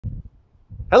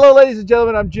Hello, ladies and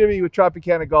gentlemen. I'm Jimmy with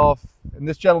Tropicana Golf, and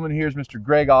this gentleman here is Mr.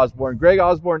 Greg Osbourne. Greg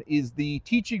Osbourne is the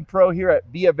teaching pro here at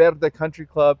Villa Verde Country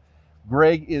Club.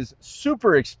 Greg is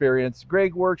super experienced.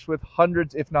 Greg works with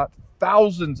hundreds, if not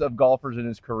thousands, of golfers in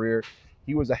his career.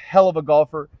 He was a hell of a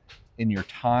golfer in your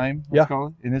time. Yeah.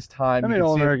 In his time. I mean,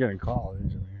 all American in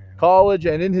college. College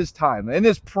and in his time, in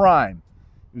his prime.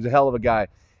 He was a hell of a guy.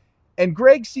 And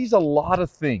Greg sees a lot of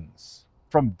things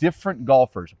from different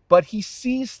golfers, but he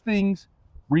sees things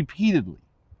repeatedly,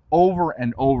 over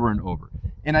and over and over.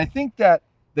 And I think that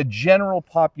the general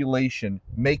population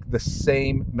make the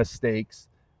same mistakes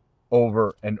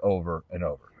over and over and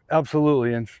over.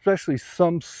 Absolutely, and especially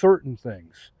some certain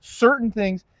things. Certain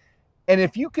things. And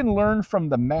if you can learn from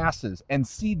the masses and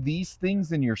see these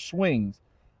things in your swings,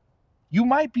 you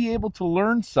might be able to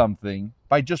learn something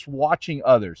by just watching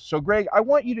others. So Greg, I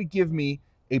want you to give me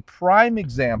a prime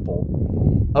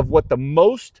example of what the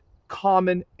most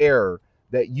common error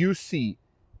that you see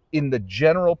in the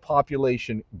general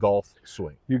population golf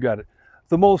swing. You got it.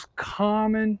 The most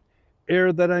common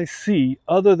error that I see,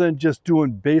 other than just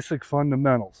doing basic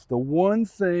fundamentals, the one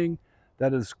thing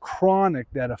that is chronic,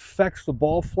 that affects the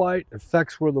ball flight,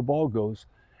 affects where the ball goes,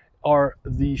 are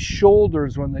the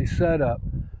shoulders when they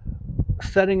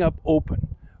setting up open,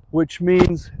 which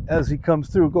means as he comes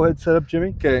through, go ahead, set up, Jimmy.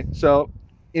 Okay, so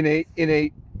in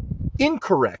a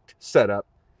incorrect setup,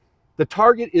 the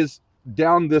target is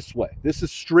down this way. This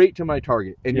is straight to my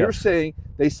target. And Yes. You're saying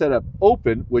they set up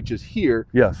open, which is here.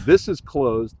 Yes. This is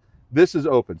closed. This is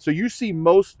open. So you see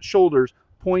most shoulders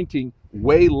pointing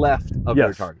way left of their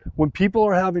Yes. target. When people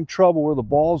are having trouble where the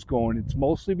ball's going, it's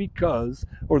mostly because,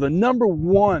 or the number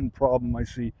one problem I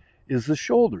see is the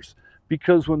shoulders.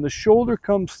 Because when the shoulder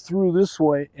comes through this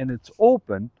way and it's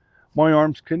open, my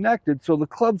arm's connected, so the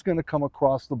club's going to come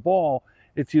across the ball.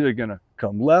 It's either going to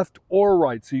come left or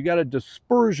right. So you got a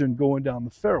dispersion going down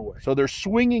the fairway. So they're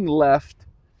swinging left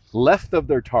of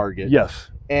their target.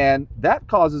 Yes. And that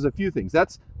causes a few things.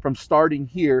 That's from starting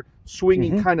here,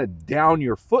 swinging kind of down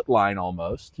your foot line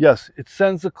almost. Yes, it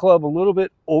sends the club a little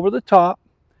bit over the top,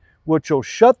 which will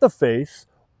shut the face,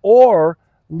 or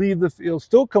it'll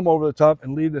still come over the top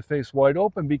and leave the face wide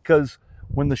open, because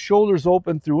when the shoulder's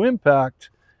open through impact,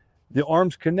 the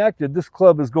arm's connected, this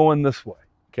club is going this way.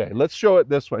 Okay, let's show it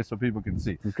this way so people can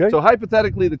see. Okay. So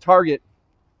hypothetically, the target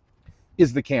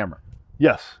is the camera.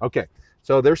 Yes. Okay,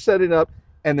 so they're setting up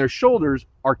and their shoulders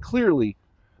are clearly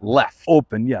left.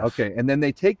 Open, yes. Okay, and then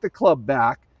they take the club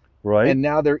back, Right. and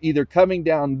now they're either coming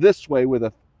down this way with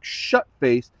a shut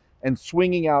face and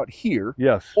swinging out here,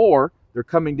 Yes. or they're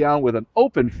coming down with an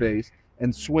open face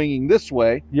and swinging this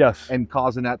way Yes. and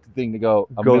causing that thing to go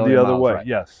a Go million the other miles way. right.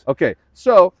 Yes. Okay,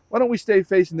 so why don't we stay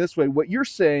facing this way? What you're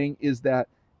saying is that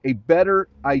a better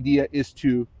idea is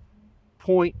to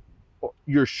point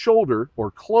your shoulder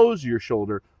or close your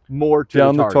shoulder more to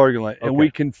Down the the target line. And Okay. we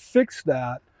can fix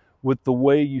that with the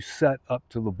way you set up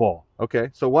to the ball. Okay,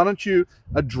 so why don't you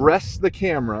address the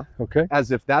camera Okay.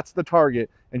 as if that's the target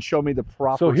and show me the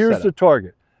proper So here's setup. the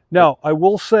target. Now, I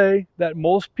will say that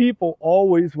most people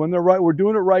always, when they're we're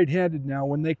doing it right-handed now,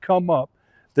 when they come up,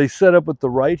 they set up with the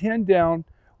right hand down.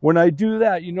 When I do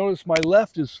that, you notice my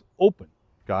left is open.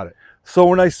 Got it. So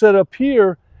when I set up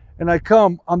here and I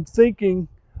come, I'm thinking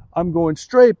I'm going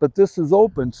straight, but this is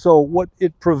open. So what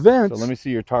it prevents, So let me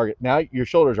see your target. Now your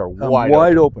shoulders are I'm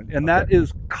wide open. And that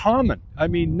is common. I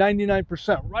mean,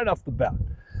 99% right off the bat.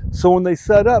 So when they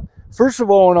set up, first of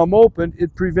all, when I'm open,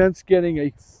 it prevents getting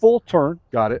a full turn.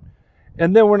 Got it.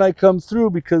 And then when I come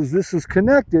through, because this is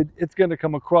connected, it's going to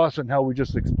come across in how we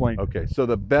just explained. Okay, so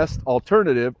the best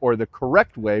alternative or the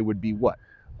correct way would be what?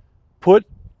 Put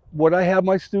what I have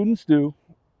my students do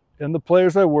and the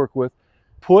players I work with,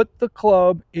 put the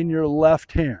club in your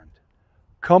left hand.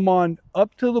 Come on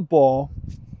up to the ball,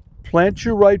 plant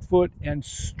your right foot, and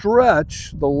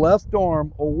stretch the left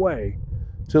arm away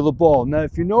to the ball. Now,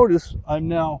 if you notice, I'm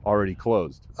now Already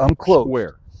closed. I'm close.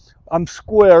 Square. I'm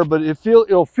square, but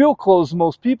it'll feel closed to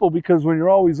most people, because when you're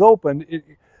always open,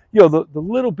 the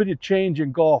little bit of change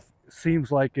in golf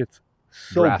seems like it's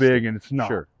so Drastic. big, and it's not.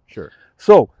 Sure, sure.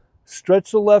 So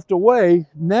stretch the left away.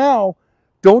 Now,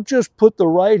 don't just put the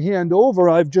right hand over.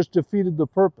 I've just defeated the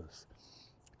purpose.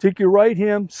 Take your right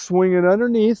hand, swing it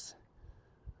underneath,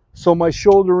 so my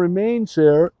shoulder remains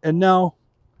there, and now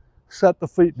set the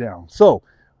feet down. So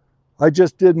I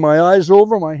just did my eyes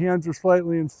over, my hands are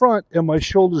slightly in front, and my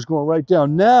shoulders going right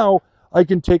down. Now I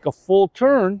can take a full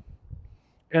turn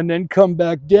and then come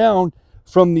back down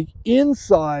from the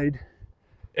inside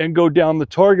and go down the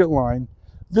target line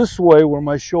this way, where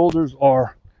my shoulders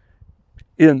are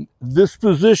in this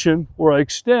position where I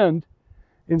extend,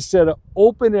 instead of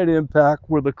open at impact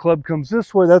where the club comes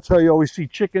this way. That's how you always see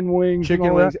chicken wings.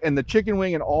 Chicken wings, and the chicken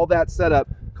wing and all that setup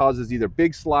causes either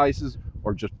big slices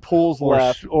or just pulls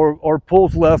left. Or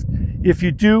pulls left. If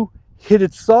you do hit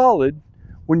it solid,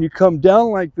 when you come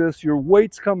down like this, your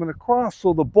weight's coming across,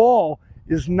 so the ball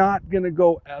is not going to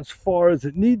go as far as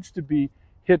it needs to be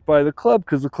hit by the club,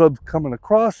 because the club's coming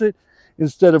across it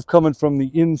instead of coming from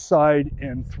the inside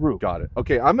and through. Got it.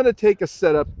 Okay, I'm going to take a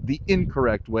setup the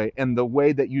incorrect way and the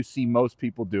way that you see most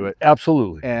people do it.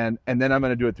 Absolutely. And then I'm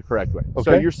going to do it the correct way. Okay.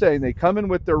 So you're saying they come in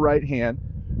with their right hand,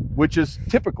 which is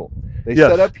typical. They Yes.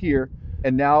 set up here,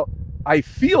 and now I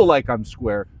feel like I'm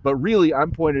square, but really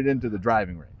I'm pointed into the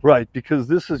driving range. Right, because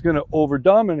this is going to over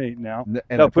dominate now. And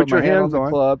Now I put your my hand hands on the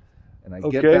on. club, and I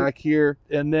get Okay. back here,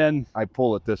 And then, I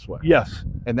pull it this way. yes,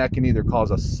 And that can either cause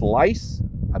a slice,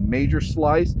 a major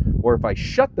slice, or if I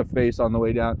shut the face on the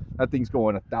way down, that thing's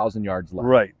going 1,000 yards left.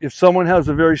 right. If someone has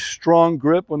a very strong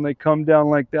grip, when they come down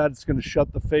like that, it's going to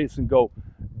shut the face and go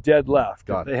dead left.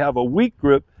 Got If it. they have a weak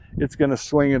grip, it's going to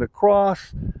swing it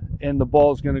across, and the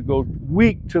ball is going to go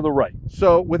weak to the right.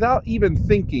 So without even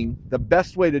thinking, the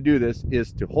best way to do this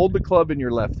is to hold the club in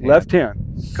your left hand. Left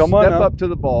hand. Come on Step up. up to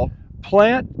the ball,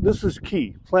 Plant. This is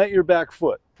key. Plant your back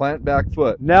foot. plant back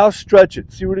foot. Now stretch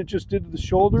it. See what it just did to the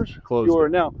shoulders? Closed You are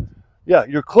it. now, yeah,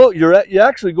 you're close. You're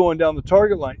actually going down the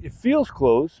target line. It feels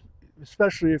close,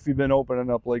 especially if you've been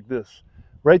opening up like this.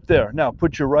 Right there. Now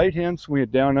put your right hand, swing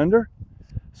it down under,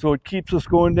 so it keeps us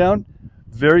going down.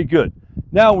 Very good.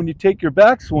 Now when you take your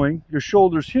backswing, your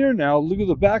shoulders here now. Look at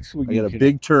the backswing. I you get a can-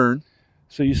 big turn.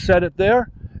 So you set it there,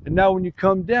 and now when you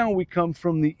come down, we come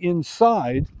from the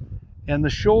inside, and the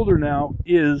shoulder now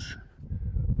is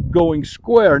going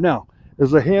square. Now,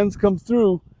 as the hands come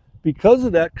through, because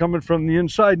of that coming from the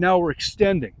inside, now we're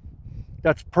extending.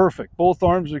 That's perfect. Both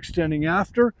arms are extending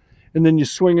after, and then you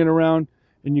swing it around,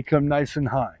 and you come nice and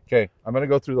high. Okay, I'm going to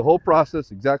go through the whole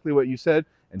process, exactly what you said,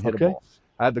 and hit Okay. a ball.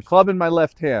 I have the club in my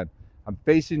left hand. I'm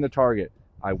facing the target.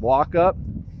 I walk up,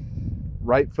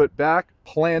 right foot back,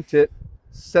 plant it,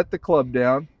 set the club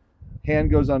down, hand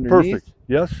goes underneath. Perfect.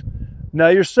 Yes. Now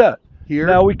you're set. Here,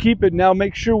 Now we keep it. Now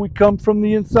make sure we come from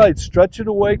the inside. Stretch it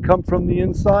away, come from the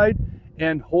inside,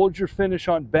 and hold your finish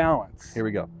on balance. here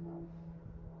we go.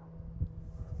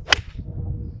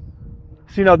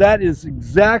 See, now that is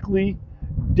exactly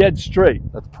dead straight.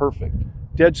 That's perfect.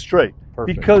 Dead straight.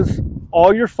 Perfect. Because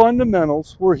all your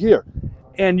fundamentals were here.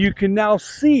 And you can now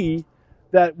see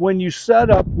that when you set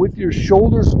up with your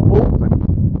shoulders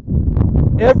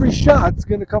open, every shot's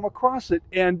going to come across it.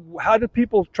 And how do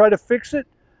people try to fix it?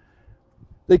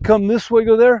 They come this way,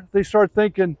 go there. They start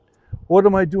thinking, what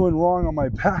am I doing wrong on my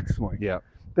backswing? Yeah.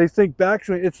 They think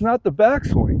backswing. It's not the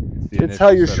backswing. the It's how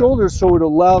initial your setup. shoulders, so it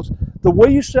allows, the way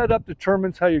you set up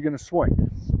determines how you're going to swing.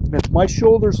 If my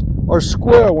shoulders are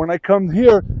square, when I come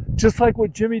here, just like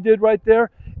what Jimmy did right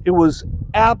there, it was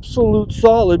absolute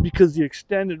solid because you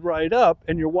extended right up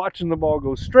and you're watching the ball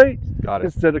go straight Got it.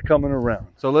 instead of coming around.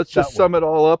 So let's just That sum it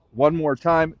all up one more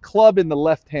time. Club in the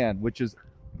left hand, which is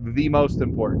the most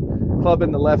important. Club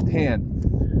in the left hand.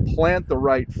 Plant the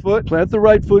right foot. Plant the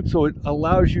right foot so it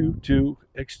allows you to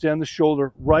extend the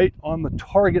shoulder right on the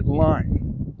target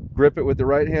line. Grip it with the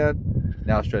right hand.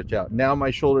 Now stretch out. Now my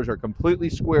shoulders are completely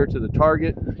square to the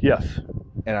target, Yes.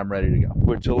 and I'm ready to go.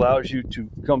 Which allows you to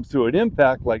come through an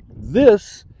impact like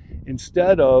this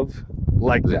instead of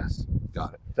like this.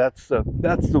 Got it. That's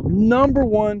the number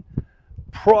one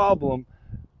problem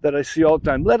that I see all the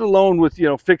time, let alone with,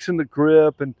 fixing the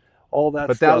grip and all that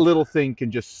But stuff. that little thing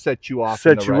can just set you off.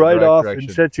 set in the you right right off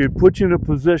direction. and put you in a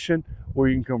position where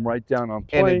you can come right down on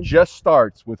plane And it just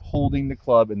starts with holding the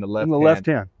club in the left in the hand left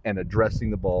hand. and addressing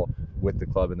the ball with the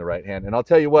club in the right hand. And I'll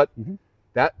tell you what, Mhm.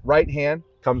 that right hand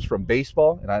comes from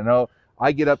baseball. And I know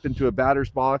I get up into a batter's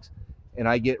box and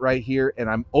I get right here and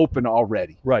I'm open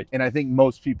already. Right. And I think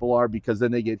most people are, because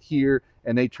then they get here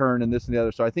and they turn and this and the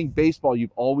other. So I think baseball,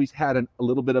 you've always had a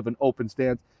little bit of an open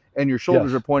stance, and your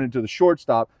shoulders Yes. are pointed to the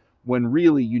shortstop, when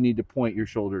really you need to point your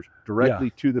shoulders directly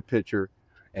to the pitcher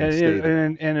and, And, stay there.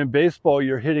 and in baseball,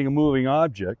 you're hitting a moving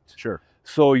object. Sure.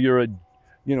 So you're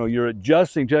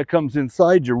adjusting. That comes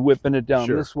inside, you're whipping it down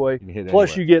Sure. this way. You can hit it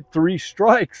Plus anywhere. you get 3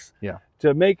 strikes Yeah.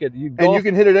 to make it. And you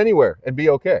can hit it anywhere and be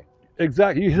okay.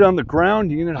 Exactly. You hit on the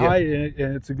ground, you hit it Yeah. high,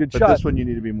 and it's a good But shot. this one you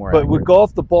need to be more But with accurate.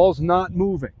 golf, the ball's not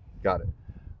moving. Got it.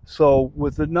 So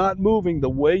with it not moving, the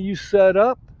way you set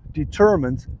up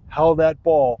determines how that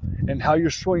ball and how your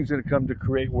swing's going to come to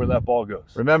create where that ball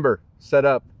goes. Remember, set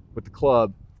up with the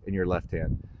club in your left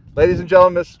hand. Ladies and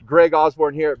gentlemen, Mr. Greg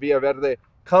Osbourne here at Villa Verde.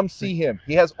 Come see him.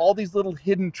 He has all these little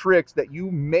hidden tricks that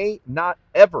you may not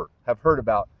ever have heard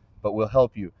about, but will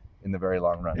help you in the very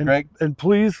long run. And, Greg? and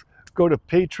please go to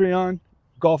Patreon,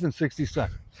 Golf in 60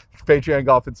 Seconds. Patreon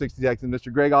Golf in 60 Seconds.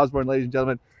 Mr. Greg Osbourne, ladies and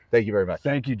gentlemen, thank you very much.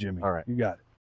 Thank you, Jimmy. All right. You got it.